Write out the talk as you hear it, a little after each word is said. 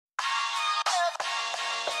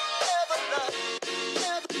You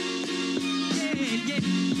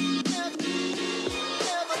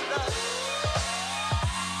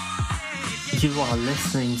are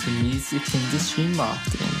listening to Music Industry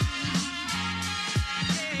Marketing,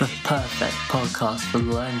 the perfect podcast for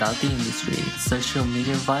learning about the industry, social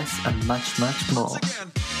media advice, and much, much more.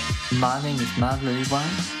 My name is Matt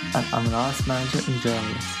Lewine, and I'm an artist manager and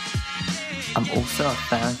journalist. I'm also a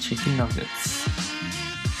fan of chicken nuggets.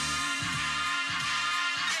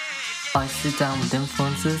 I sit down with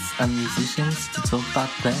influencers and musicians to talk about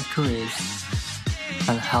their careers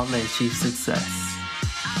and how they achieve success.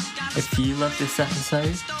 If you love this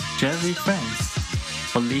episode, share with your friends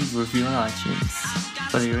or leave a review on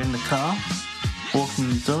iTunes. Whether you're in the car, walking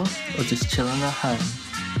the dog, or just chilling at home,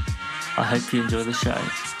 I hope you enjoy the show.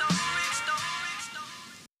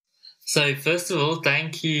 So first of all,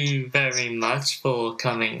 thank you very much for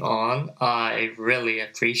coming on. I really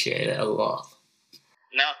appreciate it a lot.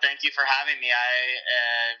 No, thank you for having me.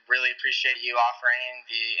 I really appreciate you offering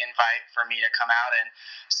the invite for me to come out and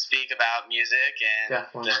speak about music and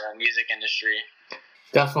the music industry.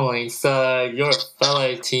 Definitely. So you're a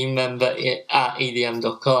fellow team member at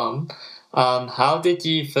EDM.com. How did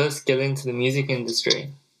you first get into the music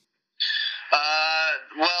industry?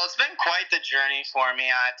 Well, it's been quite the journey for me,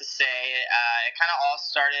 I have to say. It kind of all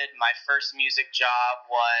started, my first music job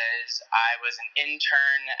was, I was an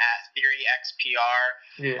intern at Theory XPR.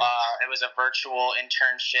 Yeah. It was a virtual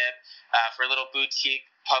internship for a little boutique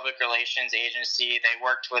public relations agency. They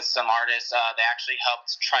worked with some artists. They actually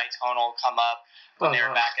helped Tritonal come up when they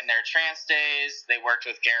were back in their trance days. They worked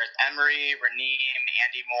with Gareth Emery, Raneem,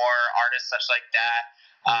 Andy Moore, artists such like that.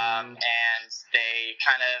 And they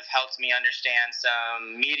kind of helped me understand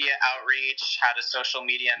some media outreach, how to social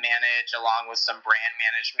media manage, along with some brand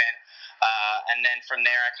management. And then from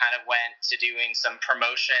there, I kind of went to doing some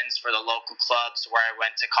promotions for the local clubs where I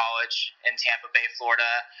went to college in Tampa Bay,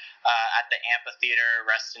 Florida, at the Amphitheater.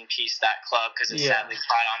 Rest in peace, that club, because it sadly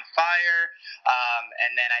caught on fire.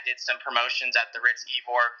 And then I did some promotions at the Ritz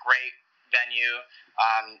Ybor, great venue.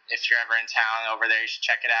 If you're ever in town over there, you should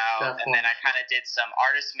check it out. Definitely. And then I kind of did some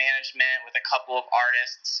artist management with a couple of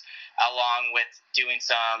artists, along with doing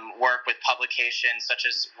some work with publications such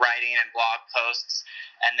as writing and blog posts.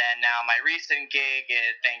 And then now my recent gig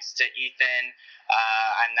is thanks to Ethan.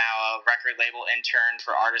 I'm now a record label intern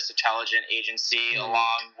for Artist Intelligence Agency,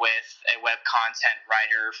 along with a web content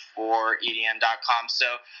writer for EDM.com. So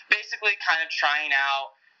basically kind of trying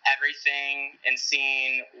out everything and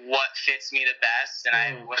seeing what fits me the best. And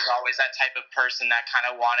I was always that type of person that kind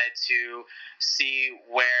of wanted to see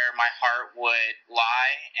where my heart would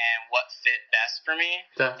lie and what fit best for me.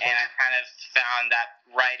 Definitely. And I kind of found that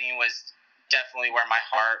writing was definitely where my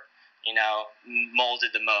heart, molded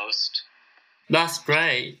the most. That's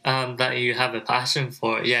great that you have a passion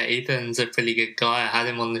for it. Yeah, Ethan's a pretty good guy. I had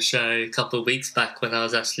him on the show a couple of weeks back when I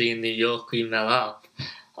was actually in New York. We met up.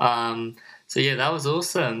 So yeah, that was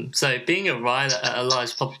awesome. So being a writer at a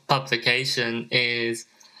large publication is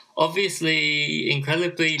obviously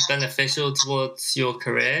incredibly beneficial towards your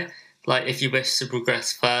career. Like if you wish to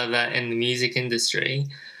progress further in the music industry,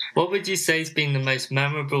 what would you say has been the most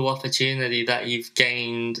memorable opportunity that you've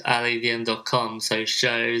gained at EDM.com? So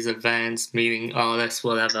shows, events, meeting artists,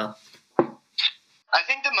 whatever. I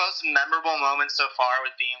think the most memorable moment so far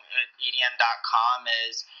with being at EDM.com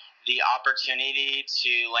is the opportunity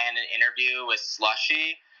to land an interview with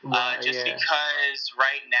Slushy, because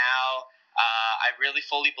right now I really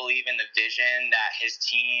fully believe in the vision that his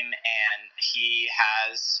team and he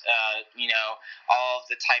has, all of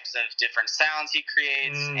the types of different sounds he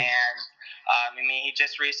creates. And he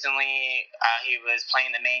just recently, he was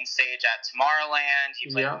playing the main stage at Tomorrowland.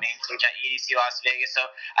 He played the main stage at EDC Las Vegas. So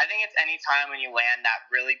I think it's any time when you land that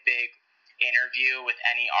really big interview with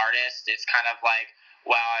any artist, it's kind of like,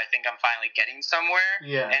 wow, I think I'm finally getting somewhere.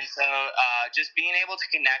 Yeah. And so just being able to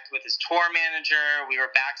connect with his tour manager, we were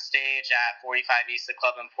backstage at 45 East the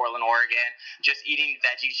Club in Portland, Oregon, just eating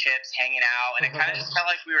veggie chips, hanging out, and it kind of just felt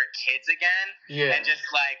like we were kids again. Yeah. And just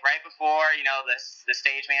like right before, the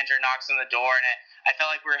stage manager knocks on the door, and I felt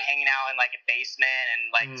like we were hanging out in like a basement, and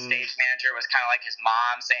like the stage manager was kind of like his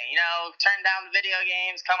mom saying, turn down the video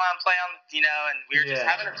games, come on, play on, and we were just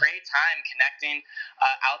having a great time connecting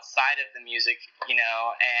outside of the music,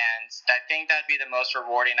 and I think that'd be the most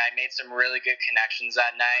rewarding. I made some really good connections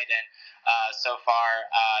that night, and so far,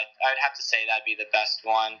 I'd have to say that'd be the best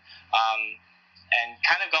one. And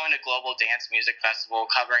kind of going to Global Dance Music Festival,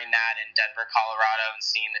 covering that in Denver, Colorado, and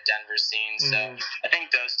seeing the Denver scene. So I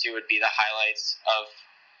think those two would be the highlights of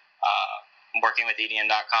working with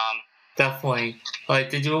EDM.com. Definitely. Like,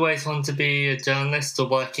 did you always want to be a journalist or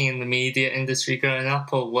working in the media industry growing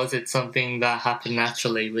up, or was it something that happened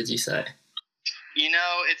naturally, would you say? You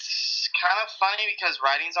know, it's kind of funny because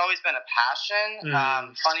writing's always been a passion.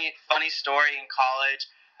 Funny story in college.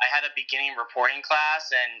 I had a beginning reporting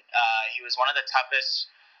class, and he was one of the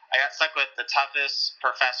toughest. I got stuck with the toughest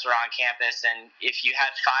professor on campus, and if you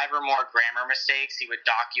had 5 or more grammar mistakes, he would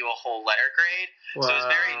dock you a whole letter grade. Wow. So it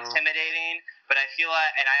was very intimidating. But I feel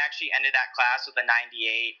like, and I actually ended that class with a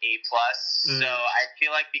 98 A+. So I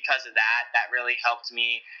feel like because of that, that really helped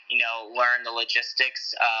me, learn the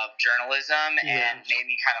logistics of journalism and made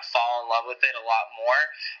me kind of fall in love with it a lot more.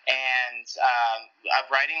 And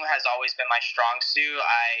writing has always been my strong suit.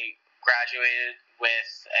 I graduated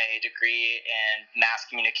with a degree in mass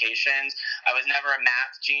communications. I was never a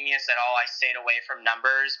math genius at all. I stayed away from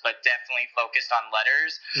numbers, but definitely focused on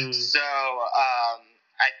letters. So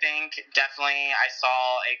I think definitely I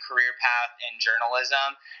saw a career path in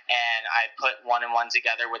journalism, and I put one and one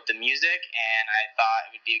together with the music, and I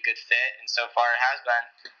thought it would be a good fit, and so far it has been.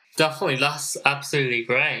 Definitely, that's absolutely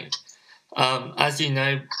great. As you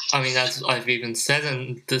know, I mean, as I've even said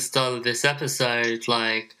in the start of this episode,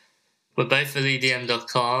 like, we're both at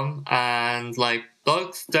EDM.com, and like,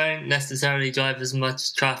 blogs don't necessarily drive as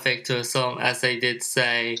much traffic to a song as they did,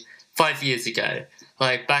 say, 5 years ago.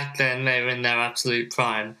 Like, back then they were in their absolute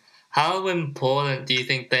prime. How important do you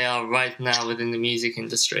think they are right now within the music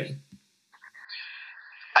industry?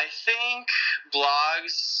 I think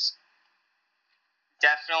blogs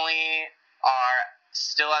definitely are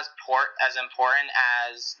still as important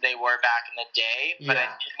as they were back in the day, but I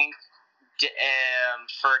think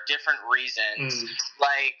for different reasons.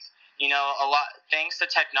 Like, a lot thanks to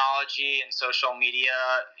technology and social media,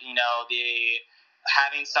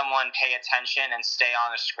 having someone pay attention and stay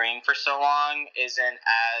on a screen for so long isn't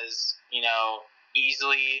as,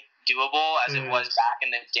 easily doable as it was back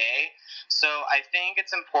in the day. So I think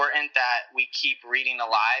it's important that we keep reading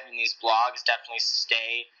alive, and these blogs definitely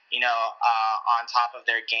stay, on top of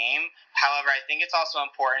their game. However, I think it's also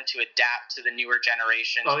important to adapt to the newer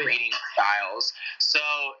generation's reading styles. So,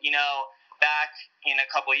 back in a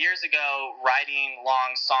couple years ago, writing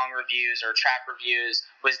long song reviews or track reviews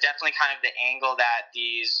was definitely kind of the angle that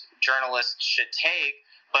these journalists should take,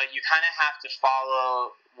 but you kind of have to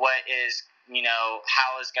follow what is,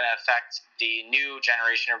 how it's going to affect the new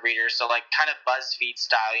generation of readers. So like kind of BuzzFeed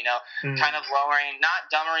style, kind of lowering, not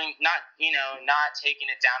dumbering, not taking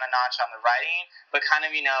it down a notch on the writing, but kind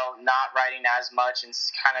of, not writing as much and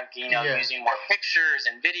kind of, using more pictures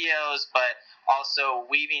and videos, but also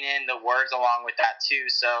weaving in the words along with that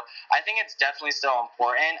too. So I think it's definitely still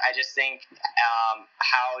important. I just think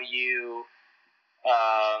how you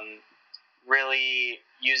really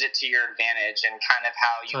use it to your advantage and kind of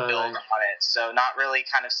how you build on it. So not really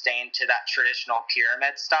kind of staying to that traditional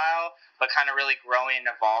pyramid style, but kind of really growing and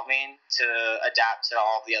evolving to adapt to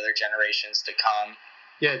all the other generations to come.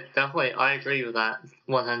 Yeah, definitely. I agree with that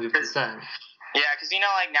 100%. Yeah, because,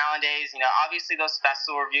 like nowadays, obviously those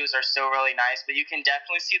festival reviews are still really nice, but you can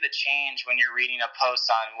definitely see the change when you're reading a post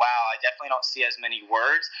on, wow, I definitely don't see as many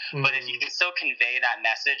words. But if you can still convey that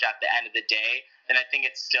message at the end of the day, then I think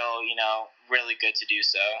it's still, really good to do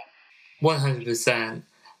so. 100%.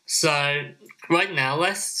 So, right now,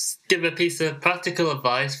 let's give a piece of practical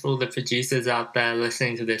advice for all the producers out there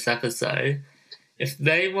listening to this episode. If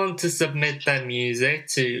they want to submit their music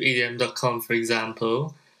to EDM.com, for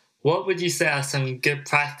example, what would you say are some good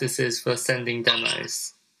practices for sending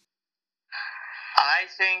demos? I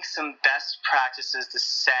think some best practices to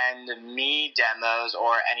send me demos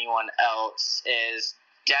or anyone else is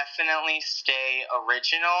definitely stay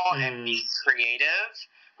original and be creative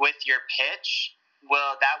with your pitch.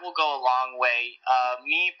 Well, that will go a long way.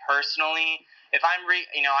 Me personally, if I'm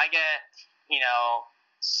I get,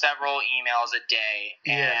 several emails a day.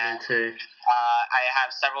 And, me too. I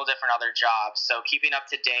have several different other jobs, so keeping up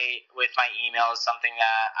to date with my email is something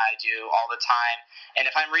that I do all the time. And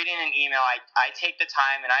if I'm reading an email, I take the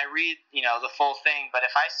time and I read, the full thing. But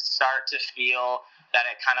if I start to feel that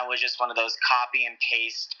it kind of was just one of those copy and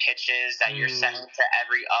paste pitches that you're sending to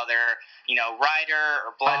every other, writer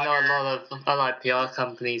or blogger. I know a lot of PR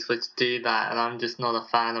companies which do that, and I'm just not a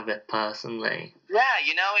fan of it personally. Yeah,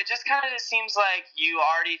 it just kind of seems like you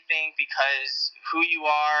already think because who you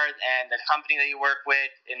are and the company that you work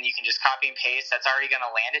with, and you can just copy and paste, that's already going to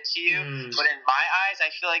land it to you. But in my eyes, I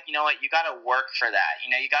feel like, you got to work for that.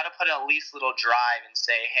 You got to put at least a little drive and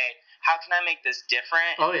say, hey, how can I make this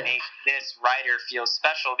different and make this writer feel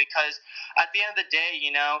special? Because at the end of the day, you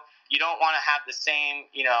don't want to have the same,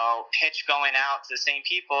 pitch going out to the same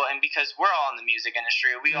people. And because we're all in the music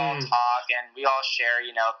industry, we all talk and we all share,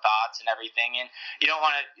 thoughts and everything. And you don't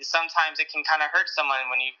want to, sometimes it can kind of hurt someone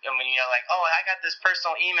when you're like, oh, I got this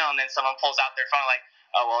personal email, and then someone pulls out their phone like,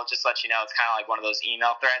 oh, well, just let you know, it's kind of like one of those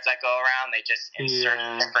email threads that go around. They just insert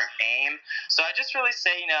a different name. So I just really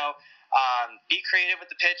say, be creative with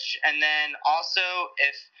the pitch. And then also,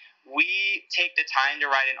 if we take the time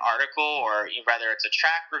to write an article, or whether it's a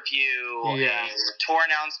track review, a tour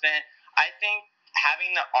announcement, I think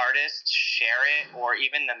having the artist share it, or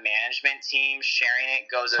even the management team sharing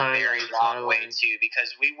it, goes a very long way too,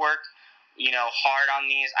 because we work hard on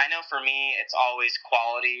these. I know for me, it's always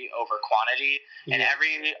quality over quantity. And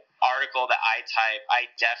every article that I type, I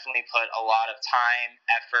definitely put a lot of time,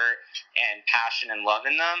 effort, and passion and love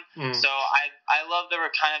in them. So I love the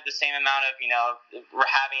kind of the same amount of, we're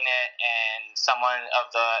having it and someone of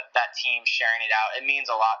that team sharing it out. It means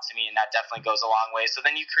a lot to me, and that definitely goes a long way. So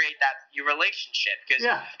then you create your relationship, because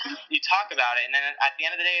you talk about it, and then at the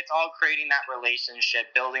end of the day, it's all creating that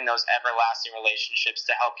relationship, building those everlasting relationships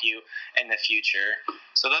to help you in the future.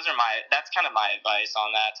 So that's kind of my advice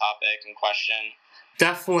on that topic and question.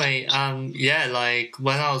 Definitely. Like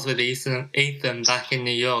when I was with Ethan back in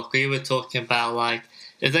New York, we were talking about like,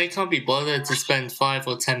 if they can't be bothered to spend 5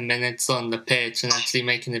 or 10 minutes on the pitch and actually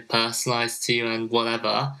making it personalized to you and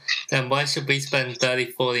whatever, then why should we spend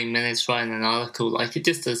 30-40 minutes writing an article? Like, it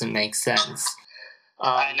just doesn't make sense.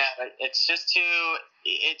 I know, it's just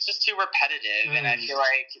too repetitive, and I feel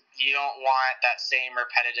like you don't want that same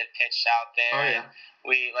repetitive pitch out there.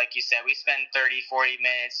 We, like you said, we spend 30-40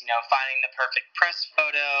 minutes, finding the perfect press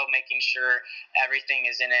photo, making sure everything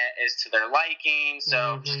is in it is to their liking.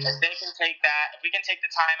 So if they can take that, if we can take the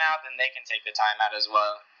time out, then they can take the time out as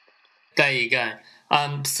well. There you go.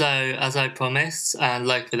 So as I promised, and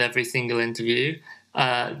like with every single interview,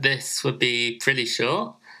 this would be pretty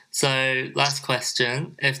short. So last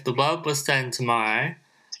question: if the world was to end tomorrow,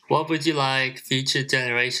 what would you like future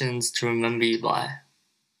generations to remember you by?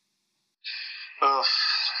 Oof,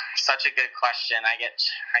 such a good question. I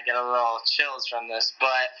get a little chills from this,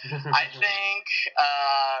 but I think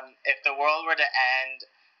if the world were to end,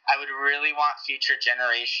 I would really want future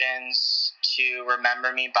generations to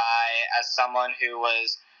remember me by as someone who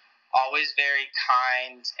was always very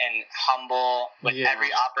kind and humble with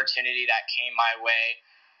every opportunity that came my way.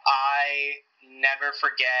 I never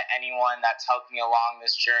forget anyone that's helped me along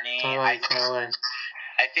this journey.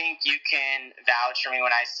 I think you can vouch for me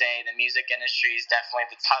when I say the music industry is definitely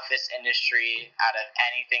the toughest industry out of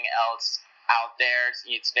anything else out there.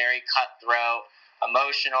 It's very cutthroat,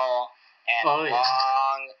 emotional, and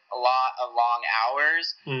a lot of long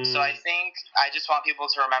hours. So I think I just want people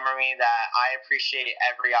to remember me that I appreciate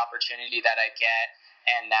every opportunity that I get,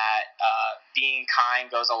 and that being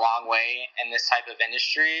kind goes a long way in this type of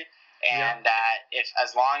industry. And that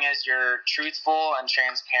as long as you're truthful and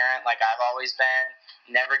transparent, like I've always been,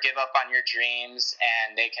 never give up on your dreams,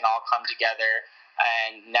 and they can all come together.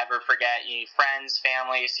 And never forget friends,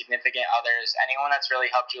 family, significant others, anyone that's really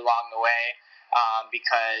helped you along the way,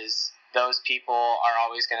 because those people are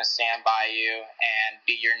always going to stand by you and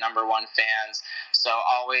be your number one fans. So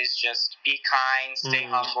always just be kind, stay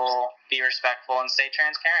humble, be respectful, and stay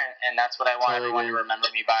transparent. And that's what I want everyone to remember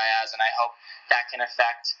me by as. And I hope that can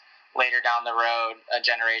affect later down the road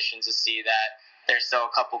generations to see that there's still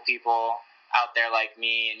a couple people out there like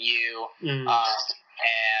me and you,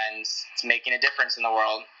 and it's making a difference in the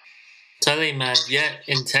world. Totally, man. Yeah,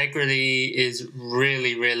 integrity is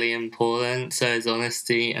really, really important. So is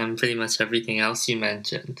honesty and pretty much everything else you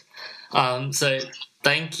mentioned. So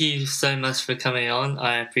thank you so much for coming on.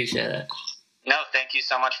 I appreciate it. No, thank you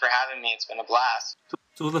so much for having me. It's been a blast.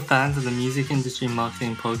 To all the fans of the Music Industry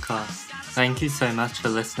Marketing Podcast, thank you so much for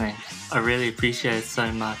listening. I really appreciate it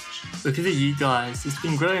so much. Because of you guys, it's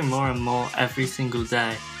been growing more and more every single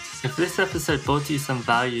day. If this episode brought you some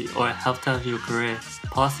value or it helped out your career,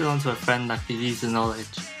 pass it on to a friend that could use the knowledge.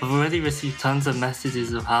 I've already received tons of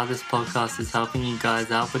messages of how this podcast is helping you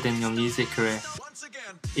guys out within your music career.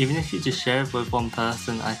 Even if you just share it with one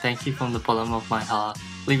person, I thank you from the bottom of my heart.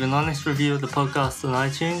 Leave an honest review of the podcast on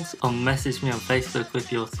iTunes, or message me on Facebook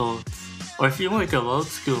with your thoughts. Or if you want to go old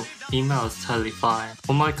school, email is totally fine.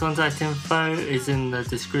 All my contact info is in the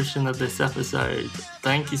description of this episode.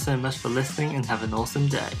 Thank you so much for listening, and have an awesome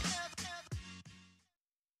day.